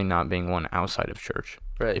 certainly not being one outside of church.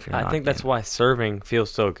 Right. If you're I not think that's in. why serving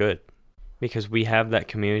feels so good because we have that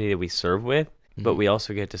community that we serve with, but we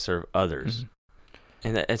also get to serve others. Mhm.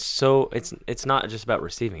 And that it's so it's not just about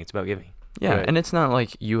receiving, it's about giving. Yeah, Right. and it's not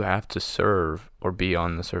like you have to serve or be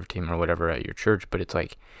on the serve team or whatever at your church, but it's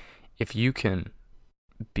like if you can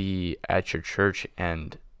be at your church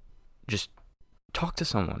and just talk to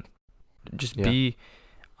someone, just Yeah. be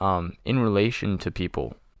in relation to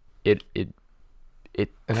people, it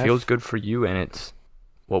And feels good for you, and it's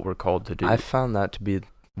what we're called to do. I found that to be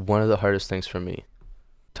one of the hardest things for me,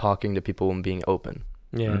 talking to people and being open.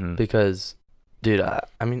 Yeah. Mhm. Because, dude,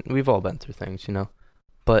 I mean, we've all been through things, you know,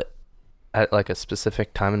 but at like a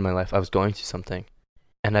specific time in my life, I was going through something,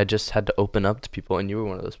 and I just had to open up to people, and you were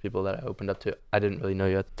one of those people that I opened up to. I didn't really know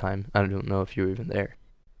you at the time. I don't know if you were even there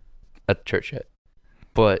at church yet,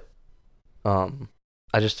 but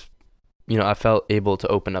I just, you know, I felt able to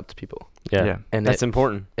open up to people, Yeah. and That's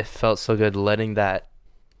important. it felt so good letting that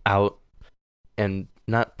out and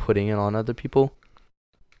not putting it on other people,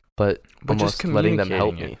 but just almost letting them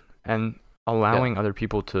help communicating me. it and allowing other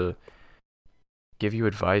people to give you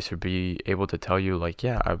advice or be able to tell you like,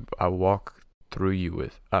 yeah, I'll walk through you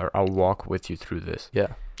with, or I'll walk with you through this.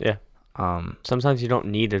 Yeah. Yeah. Um, Sometimes you don't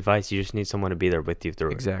need advice. You just need someone to be there with you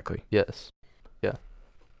through exactly. Yes. it.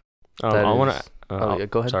 I want to. Oh yeah,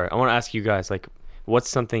 go ahead. Sorry, I want to ask you guys, like, what's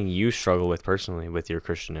something you struggle with personally with your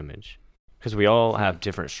Christian image? Because we all have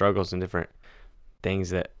different struggles and different things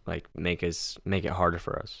that like make it harder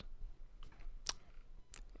for us.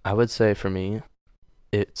 I would say for me,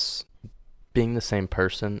 it's being the same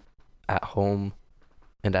person at home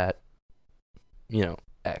and at, you know,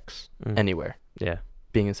 X, anywhere. Yeah.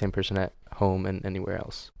 Being the same person at home and anywhere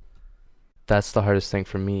else. That's the hardest thing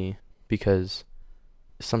for me, because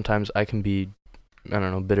sometimes I can be, I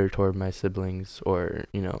don't know, bitter toward my siblings, or,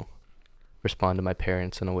 you know, respond to my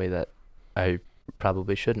parents in a way that I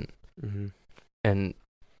probably shouldn't. Mm-hmm. And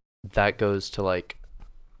that goes to like,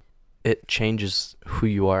 it changes who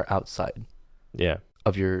you are outside Yeah.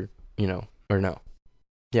 of your, you know, or no.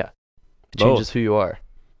 Yeah. It Both. changes who you are,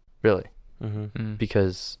 really. Mm-hmm.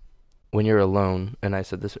 Because when you're alone, and I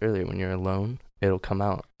said this earlier, when you're alone, it'll come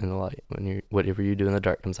out in the light. Whatever you do in the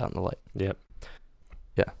dark comes out in the light. Yep.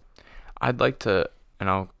 I'd like to, and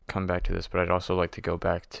I'll come back to this, but I'd also like to go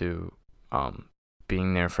back to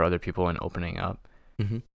being there for other people and opening up.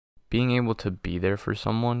 Mm-hmm. Being able to be there for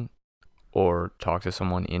someone or talk to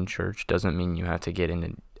someone in church doesn't mean you have to get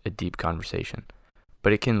into a deep conversation.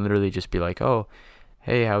 But it can literally just be like, oh,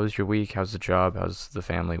 hey, how was your week? How's the job? How's the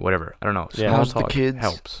family? Whatever. I don't know. Yeah. Small How's the talk kids?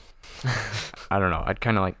 helps. I don't know.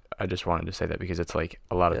 I just wanted to say that because it's like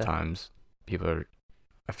a lot of Yeah. times people are,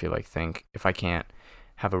 I feel like, think if I can't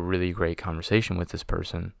have a really great conversation with this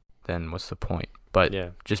person, then what's the point? But Yeah.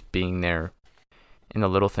 just being there in the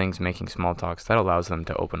little things, making small talks, that allows them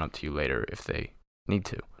to open up to you later if they need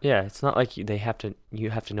to. Yeah. It's not like you have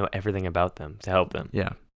to know everything about them to help them. Yeah.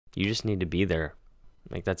 You just need to be there.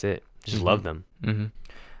 Like, that's it. Just Mhm. love them.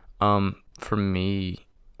 Mm-hmm. For me,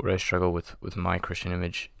 what I struggle with my Christian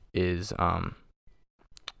image is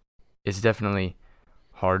it's definitely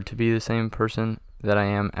hard to be the same person that I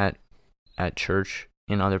am at church,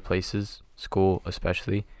 in other places, school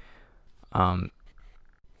especially,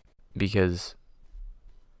 because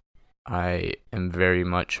I am very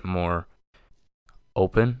much more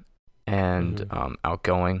open and Mhm.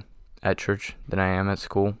 outgoing at church than I am at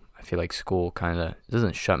school. I feel like school kind of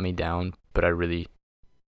doesn't shut me down, but I really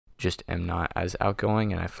just am not as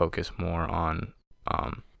outgoing, and I focus more on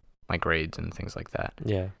my grades and things like that.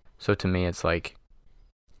 Yeah. So to me, it's like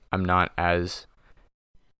I'm not as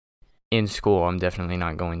in school. I'm definitely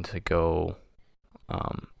not going to go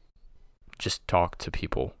just talk to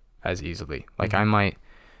people as easily. Like I Mhm. might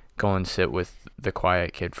go and sit with the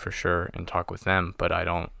quiet kid for sure and talk with them, but I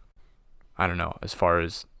don't know. As far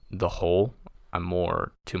as the whole, I'm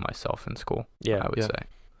more to myself in school. Yeah. I would Yeah. say.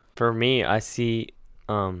 For me, I see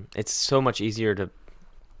it's so much easier to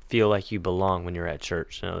feel like you belong when you're at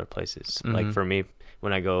church and other places. Like Mhm. for me,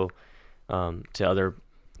 when I go to other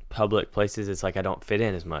public places, it's like I don't fit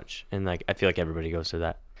in as much, and like I feel like everybody goes through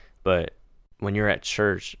that. But when you're at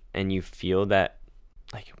church and you feel that,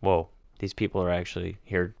 like, whoa, these people are actually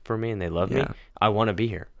here for me and they love me, Yeah. I want to be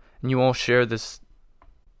here. And you all share this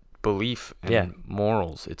belief and Yeah.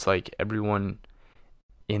 morals. It's like everyone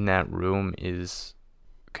in that room is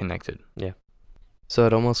connected. So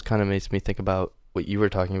it almost kind of makes me think about what you were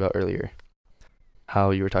talking about earlier.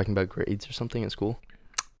 How you were talking about grades or something in school.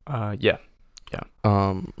 Yeah.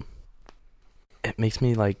 It makes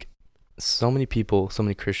me like, so many people, so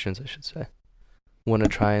many Christians, I should say, want to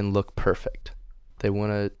try and look perfect. They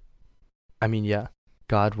want to, I mean, yeah,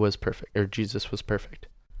 God was perfect, or Jesus was perfect,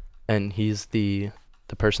 and he's the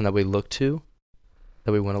person that we look to,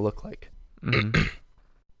 that we want to look like. Mhm.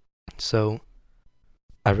 So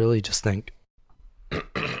I really just think,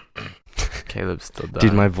 Caleb's still dying.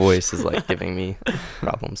 dude, my voice is like giving me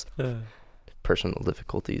problems, personal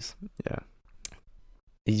difficulties. Yeah.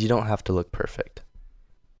 You don't have to look perfect.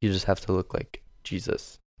 You just have to look like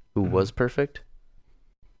Jesus, who Mhm. was perfect.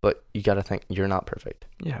 But you got to think, you're not perfect.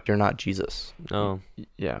 Yeah. You're not Jesus. No.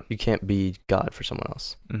 Yeah. You can't be God for someone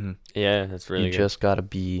else. Mm-hmm. Yeah, that's really You good. just got to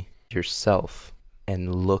be yourself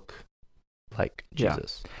and look like Yeah.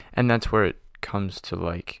 Jesus. And that's where it comes to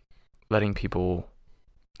like letting people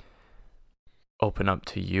open up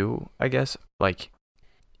to you, I guess. Like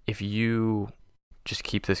if you just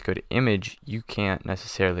keep this good image, you can't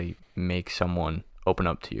necessarily make someone open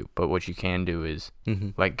up to you. But what you can do is Mm-hmm.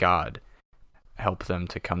 like God help them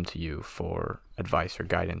to come to you for advice or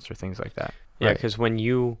guidance or things like that. Yeah, Right. because when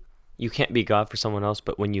you can't be God for someone else,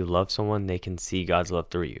 but when you love someone, they can see God's love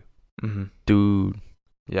through you. Mm-hmm. Dude,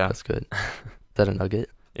 Yeah. that's good. Is that a nugget?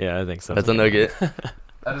 Yeah, I think so. That's a nugget.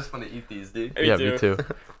 I just want to eat these, dude. Yeah, me too.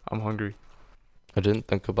 I'm hungry. I didn't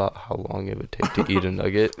think about how long it would take to eat a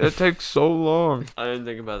nugget. It takes so long. I didn't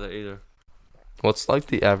think about that either. What's like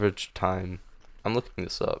the average time? I'm looking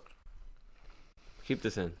this up. Keep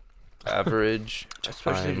this in. Average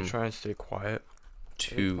Especially to time try and stay quiet.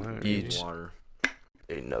 to Fine. eat Water.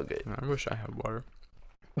 a nugget. I wish I had water.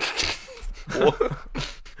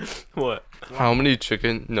 What? How many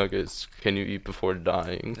chicken nuggets can you eat before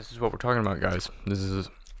dying? This is what we're talking about, guys.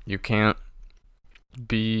 You can't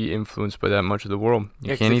be influenced by that much of the world.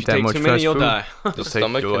 You can't eat that much too many, fast you'll food. die. The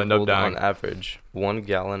stomach you'll can end up hold dying. on average 1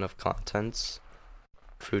 gallon of contents.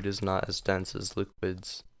 Food is not as dense as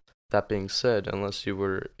liquids. That being said, unless you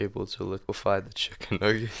were able to liquefy the chicken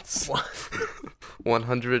nuggets,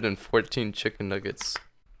 114 chicken nuggets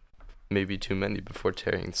may be too many before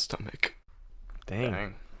tearing the stomach.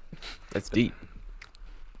 Dang. That's deep.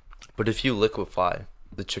 But if you liquefy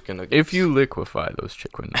the chicken nuggets, If you liquefy those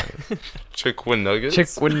chicken nuggets. chicken nuggets,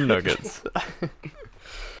 Chicken nuggets.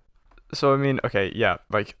 So, I mean, okay, yeah,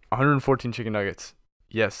 like 114 chicken nuggets.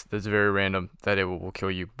 Yes, that's very random that it will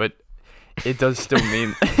kill you, but it does still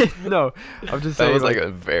mean... No, I'm just that saying... was like a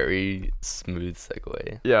very smooth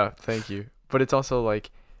segue. Yeah, thank you. But it's also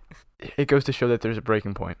like... It goes to show that there's a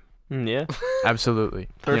breaking point. Yeah, Absolutely.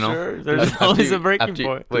 for you know? sure. There's After always you- a breaking after you-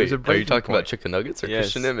 point. Wait, There's a are you breaking talking point. about chicken nuggets or Yes.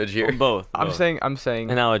 Christian image here? Both. I'm saying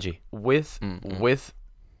Analogy. with Mm-mm. with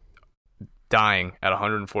dying at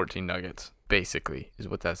 114 nuggets, basically, is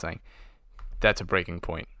what that's saying. That's a breaking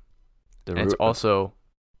point. The And it's root- also,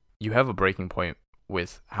 you have a breaking point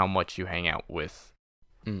with how much you hang out with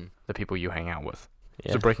Mm, the people you hang out with.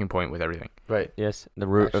 It's yeah. a breaking point with everything. right. Yes, the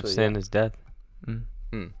root of Actually, sin yeah. is death.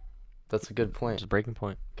 Mm. That's a good It's point. a breaking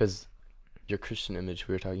point. Because your Christian image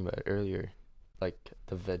we were talking about earlier, like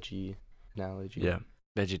the veggie analogy. Yeah. How you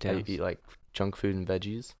Vegetables. eat like junk food and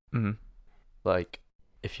veggies. Mm-hmm. Like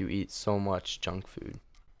if you eat so much junk food,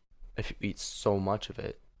 if you eat so much of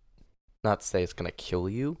it, not to say it's gonna kill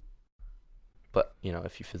you, but you know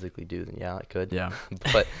if you physically do, then yeah, it could. Yeah.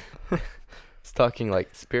 But it's talking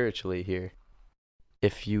like spiritually here.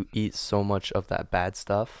 If you eat so much of that bad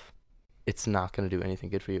stuff, it's not gonna do anything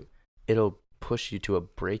good for you. It'll push you to a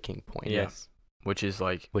breaking point. Yes. Which is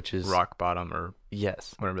like Which is rock bottom or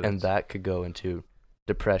yes. whatever. And that could go into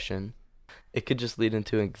depression. It could just lead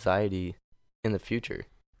into anxiety in the future.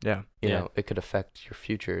 Yeah. You Yeah. know, it could affect your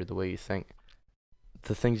future, the way you think.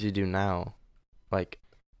 The things you do now, like,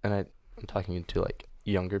 and I'm talking to like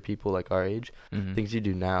younger people like our age, Mm-hmm. things you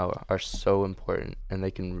do now are so important and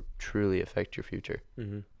they can truly affect your future.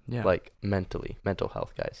 Mm-hmm. Yeah. Like mentally, mental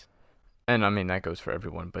health, guys. And I mean that goes for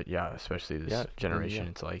everyone, but yeah, especially this Yeah, generation, yeah.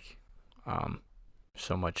 it's like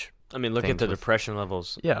so much. I mean, look at Things the with- depression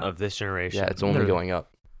levels Yeah. of this generation. Yeah, it's only Literally. going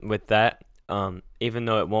up. With that, even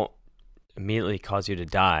though it won't immediately cause you to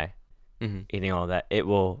die Mm-hmm. eating all that, it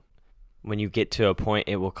will, when you get to a point,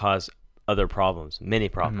 it will cause other problems, many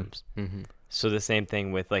problems. Mm-hmm. So the same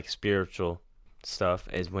thing with like spiritual stuff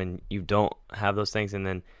is when you don't have those things and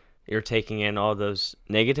then you're taking in all those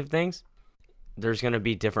negative things, there's going to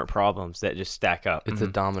be different problems that just stack up. It's a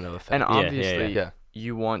Mhm. domino effect. And Yeah, yeah, obviously, yeah.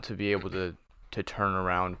 you want to be able to turn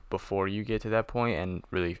around before you get to that point and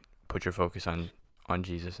really put your focus on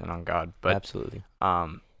Jesus and on God. But Absolutely.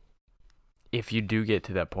 if you do get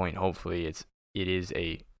to that point, hopefully it is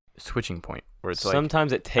a switching point where it's like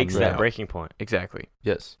Sometimes it takes Yeah. that breaking point. exactly.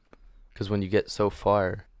 Yes. Because when you get so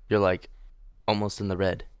far, you're like almost in the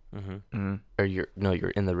red. Mm-hmm. Mm-hmm. Or you're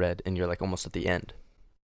in the red and you're like almost at the end.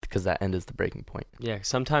 Because that end is the breaking point. Yeah,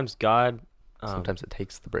 sometimes God. Sometimes it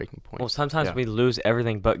takes the breaking point. Well, sometimes Yeah. we lose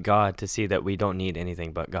everything but God to see that we don't need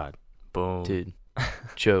anything but God. Boom. Dude.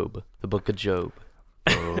 Job. The book of Job.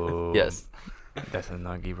 Boom. Yes. That's a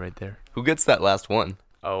nugget right there. Who gets that last one?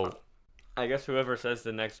 Oh. I guess whoever says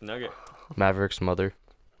the next nugget. Maverick's mother.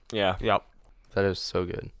 Yeah. Yep. That is so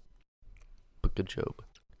good. Book of Job.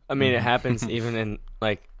 I mean, it Mhm. happens even in,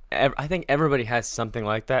 like, I think everybody has something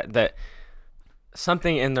like that, that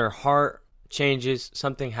something in their heart changes,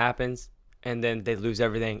 something happens, and then they lose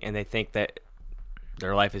everything, and they think that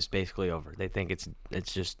their life is basically over. They think it's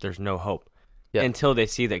just, there's no hope. Yeah. Until they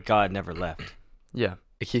see that God never left. Yeah.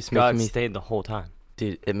 It keeps God making me, stayed the whole time.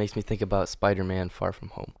 dude. It makes me think about Spider-Man: Far From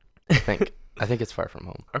Home. I think it's Far From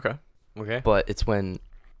Home, Okay. Okay. but it's when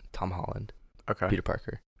Tom Holland, Okay. Peter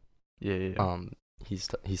Parker, Yeah. he's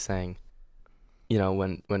saying,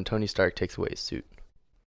 when Tony Stark takes away his suit,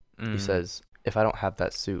 he says, "If I don't have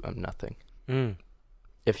that suit, I'm nothing." Mm.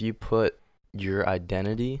 If you put your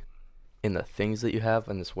identity in the things that you have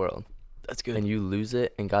in this world, That's good. and you lose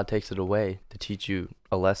it, and God takes it away to teach you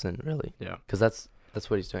a lesson, really, Yeah. because that's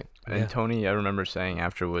what he's doing. And Yeah. Tony, I remember saying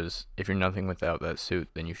after was, if you're nothing without that suit,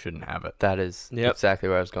 then you shouldn't have it. That is Yep. exactly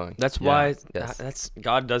where I was going. That's Yeah. why. Yes. That's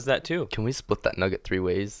God does that too. Can we split that nugget 3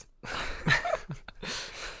 ways?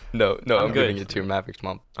 No, I'm I'm good. giving it to Maverick's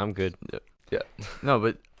mom. I'm good. No,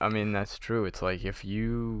 but I mean that's true. It's like if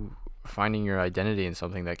you finding your identity in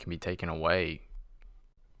something that can be taken away,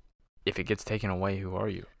 if it gets taken away, who are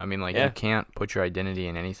you? I mean, like Yeah. you can't put your identity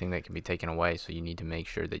in anything that can be taken away. So you need to make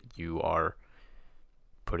sure that you are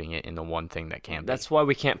putting it in the one thing that can That's why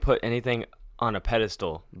we can't put anything on a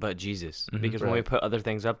pedestal but Jesus, Mhm. because when we Right. put other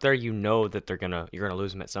things up there, you know that you're gonna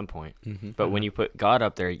lose them at some point. Mm-hmm. But when you put God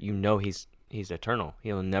up there, you know He's eternal.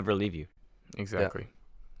 He'll never leave you. be. Exactly.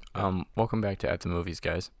 Yeah. Welcome back to At the Movies,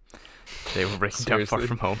 guys. Today we're breaking down Far Seriously?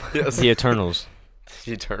 From Home. Yes. The Eternals.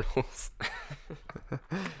 The Eternals.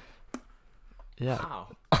 Yeah. Wow.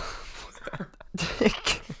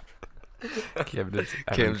 Kevin is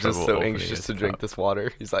having Cam's just trouble so opening anxious his to drink cup. this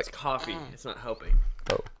water. He's like, Coffee. It's not helping.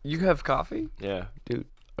 You have coffee? Yeah.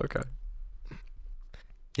 Okay.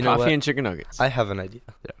 you know Coffee what? and chicken nuggets. I have an idea.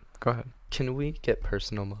 Go ahead. Can we get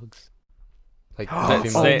personal mugs? Like That coffee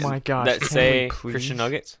say- mugs? my gosh. that can say we please? Christian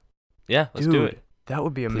nuggets. Yeah, let's do Dude, it. That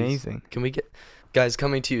would be Please. amazing. Can we get, guys,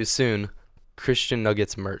 coming to you soon, Christian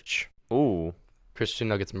Nuggets merch. Ooh. Christian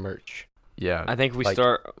Nuggets merch. I Yeah. think we Like,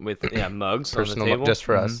 start with mugs on the Personal table. mug just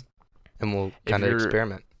for Mhm. us. And we'll If kind of you're-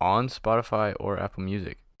 experiment. On Spotify or Apple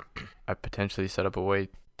Music, I potentially set up a way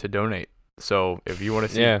to donate. So if you want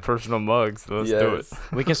to see Yeah. personal mugs, let's do it.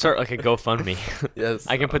 We can start like a GoFundMe. Yes.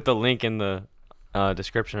 I can put the link in the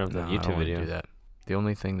description of the No, I don't YouTube wanna video. do that. The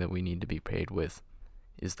only thing that we need to be paid with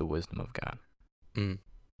is the wisdom of God. Mm.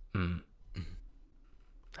 Mm.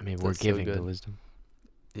 I mean, we're That's so giving the good. wisdom.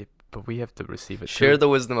 But we have to receive it. Share too. the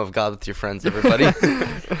wisdom of God with your friends, everybody.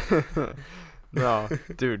 No,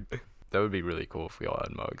 dude, that would be really cool if we all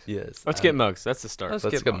had mugs. Yes. Let's get mugs. That's the start. Let's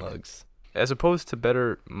Let's get get mugs. mugs. As opposed to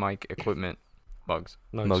better mic equipment, mugs.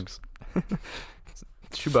 Mugs.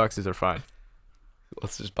 Shoeboxes are fine.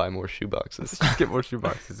 Let's just buy more shoe boxes. Just get more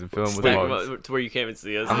shoeboxes and fill them with Stack mugs. them up to where you can't even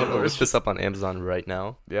see us. I'm gonna look this up on Amazon right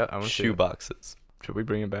now. Yeah, I want to Shoe boxes. Should we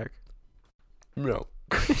bring it back? No.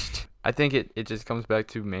 I think it just comes back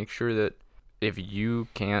to make sure that if you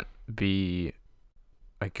can't be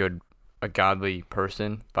a godly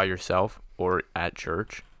person by yourself or at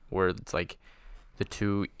church, where it's like the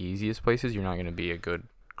two easiest places, you're not going to be a good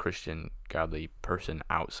Christian godly person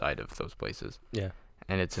outside of those places. Yeah.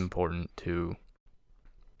 And it's important to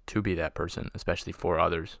be that person, especially for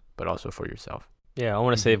others, but also for yourself. Yeah, I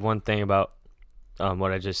want to say one thing about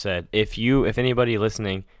what I just said. If anybody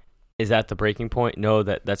listening is at the breaking point, know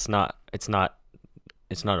that it's not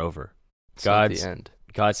over. It's not God's- the end.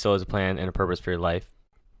 God still has a plan and a purpose for your life,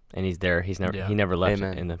 and He's there. He never left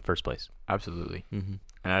Amen. in the first place. Absolutely. Mm-hmm.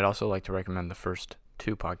 And I'd also like to recommend the first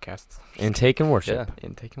 2 podcasts. Intake and worship. Yeah.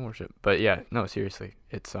 Intake and worship. But yeah, no, seriously.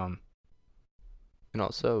 It's And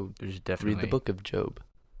also there's definitely read the book of Job.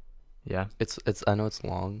 Yeah. It's I know it's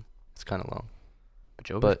long. It's kind of long, But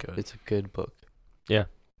Job but is good. it's a good book. Yeah.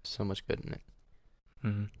 So much good in it.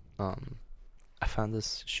 Mm-hmm. I found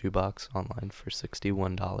this shoebox online for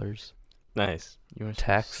 $61. Nice. You want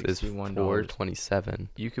Tax is $61. $4.27.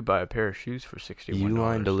 You could buy a pair of shoes for $61.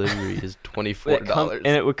 Uline delivery is It $24. and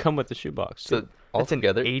it would come with the shoebox. So too.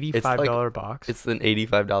 altogether, $85 it's like, box. it's an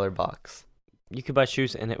 $85 box. You could buy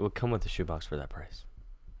shoes and it would come with the shoebox for that price.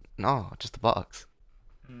 No, just the box.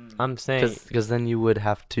 I'm saying, Because then you would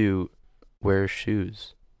have to wear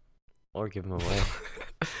shoes. or give them away.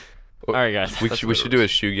 All right, guys. We That's should what we it should do a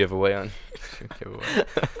shoe giveaway on. Should give away.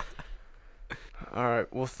 All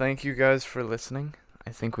right. Well, thank you guys for listening. I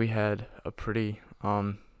think we had a pretty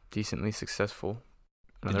decently successful.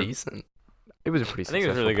 Decent. It was a pretty I think it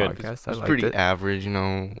was successful really good. podcast. It was I liked pretty it. average, you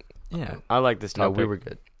know. Yeah. I like this No, topic. we were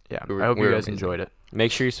good. Yeah. We were- I hope we you were guys amazing. enjoyed it.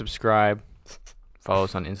 Make sure you subscribe. Follow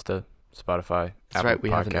us on Insta, Spotify, That's Apple right. We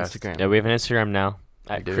have an Podcasts. Instagram. Yeah, we have an Instagram now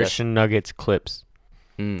We at do. Christian Nuggets Clips.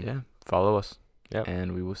 Mm. Yeah. Follow us. Yep.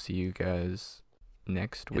 And we will see you guys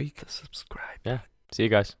next Hit week. the subscribe. See you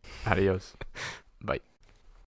guys. Adios. Bye.